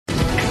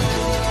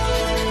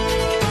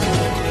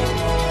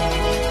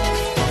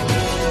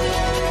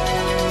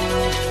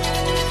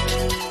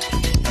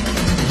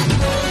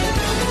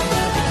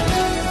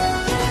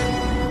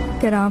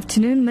Good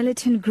afternoon.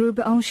 Militant group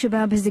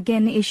al-Shabaab has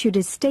again issued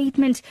a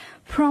statement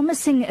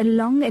promising a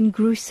long and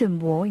gruesome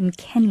war in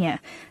Kenya.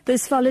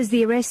 This follows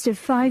the arrest of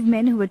 5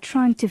 men who were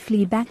trying to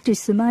flee back to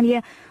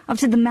Somalia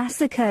after the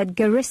massacre at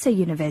Garissa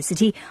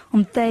University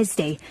on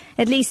Thursday.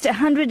 At least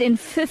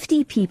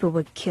 150 people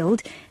were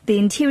killed. The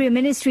Interior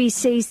Ministry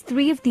says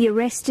 3 of the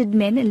arrested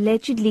men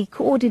allegedly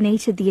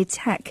coordinated the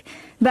attack.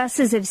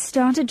 Buses have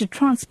started to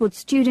transport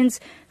students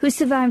who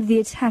survived the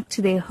attack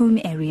to their home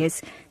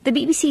areas. The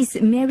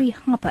BBC's Mary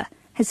Harper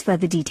has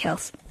further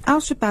details.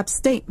 Al-Shabaab's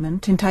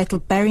statement,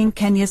 entitled Burying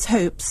Kenya's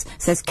Hopes,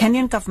 says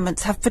Kenyan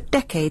governments have for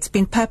decades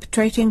been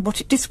perpetrating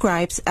what it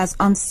describes as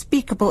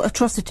unspeakable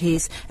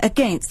atrocities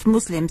against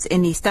Muslims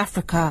in East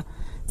Africa.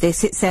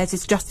 This, it says,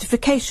 is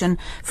justification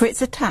for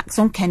its attacks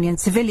on Kenyan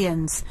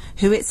civilians,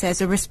 who it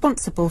says are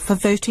responsible for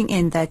voting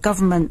in their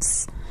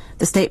governments.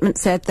 The statement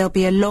said there'll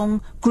be a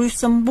long,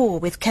 gruesome war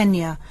with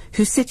Kenya,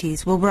 whose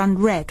cities will run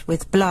red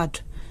with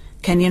blood.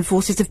 Kenyan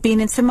forces have been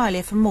in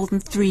Somalia for more than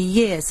 3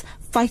 years,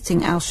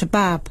 fighting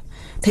al-Shabaab.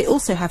 They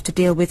also have to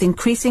deal with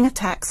increasing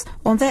attacks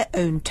on their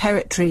own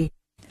territory.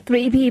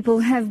 3 people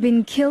have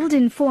been killed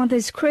and 4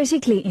 others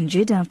critically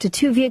injured after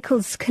 2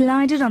 vehicles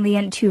collided on the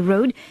N2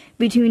 road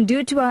between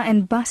Dutywa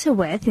and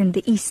Butterworth in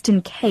the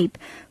Eastern Cape.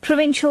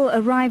 Provincial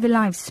Arrive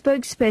Alive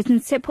spokesperson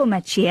Seppo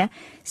Machia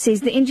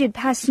says the injured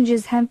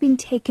passengers have been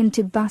taken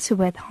to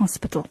Butterworth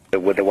Hospital. The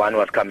one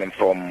was coming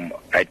from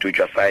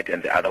Dutywa side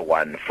and the other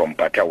one from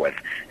Butterworth.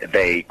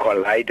 They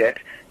collided,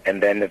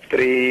 and then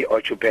 3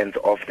 occupants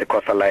of the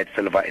Coastal Light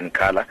Silver in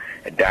color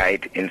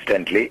died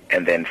instantly,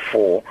 and then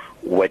 4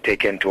 were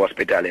taken to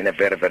hospital in a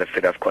very, very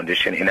serious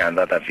condition in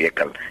another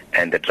vehicle,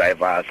 and the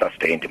driver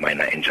sustained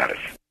minor injuries.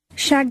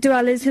 Shack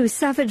dwellers who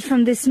suffered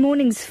from this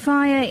morning's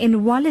fire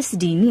in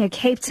Wallisden near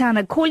Cape Town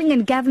are calling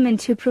on government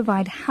to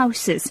provide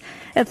houses.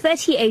 A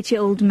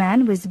 38-year-old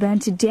man was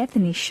burned to death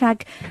in his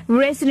shack.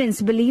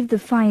 Residents believe the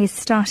fire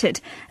started.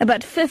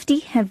 About 50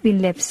 have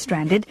been left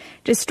stranded.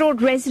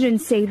 Distraught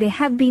residents say they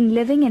have been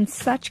living in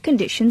such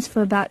conditions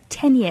for about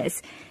 10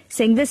 years,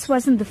 saying this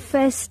wasn't the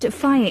first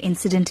fire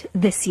incident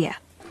this year.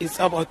 It's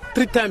about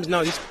 3 times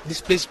now this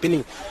place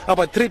burning.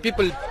 About 3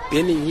 people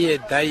burning here,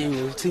 dying.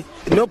 You see,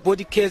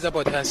 nobody cares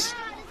about us.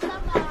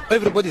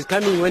 Everybody's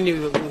coming when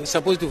you're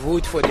supposed to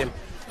vote for them.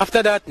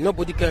 After that,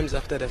 nobody comes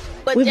after that.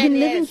 We've been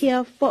living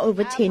here for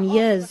over 10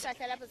 years,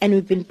 and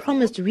we've been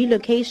promised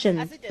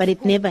relocation, but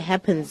it never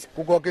happens.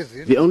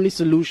 The only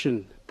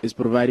solution is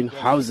providing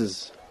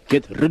houses.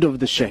 Get rid of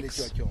the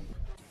shacks.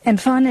 And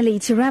finally,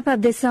 to wrap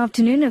up this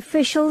afternoon,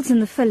 officials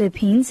in the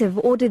Philippines have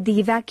ordered the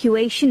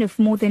evacuation of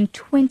more than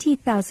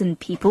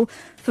 20,000 people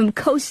from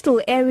coastal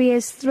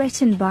areas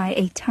threatened by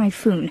a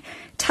typhoon.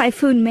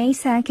 Typhoon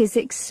Maysak is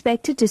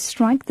expected to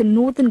strike the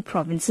northern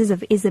provinces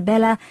of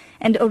Isabela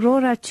and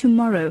Aurora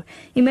tomorrow.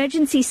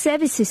 Emergency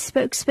Services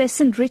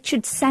spokesperson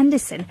Richard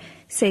Sanderson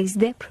says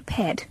they're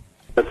prepared.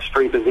 It's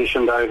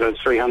pre-positioned over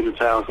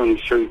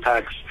 300,000 food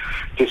packs,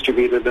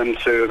 distributed them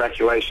to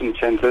evacuation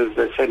centres.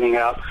 They're sending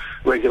out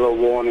regular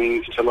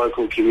warnings to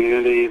local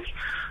communities.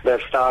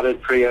 They've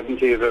started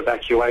preemptive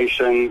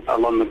evacuation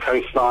along the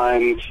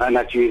coastlines, and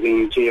that's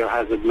using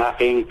geohazard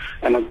mapping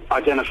and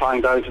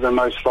identifying those who are the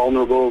most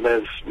vulnerable.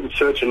 There's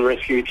search and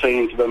rescue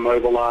teams that are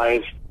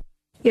mobilised.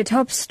 Your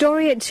top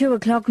story at 2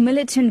 o'clock,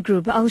 militant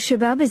group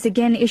al-Shabaab has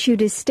again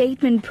issued a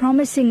statement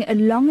promising a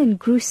long and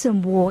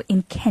gruesome war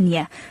in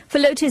Kenya. For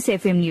Lotus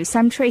FM News,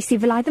 I'm Tracy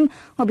VALAYDHAM.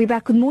 I'll be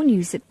back with more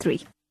news at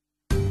 3.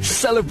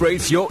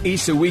 Celebrate your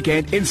Easter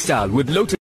weekend in style with Lotus.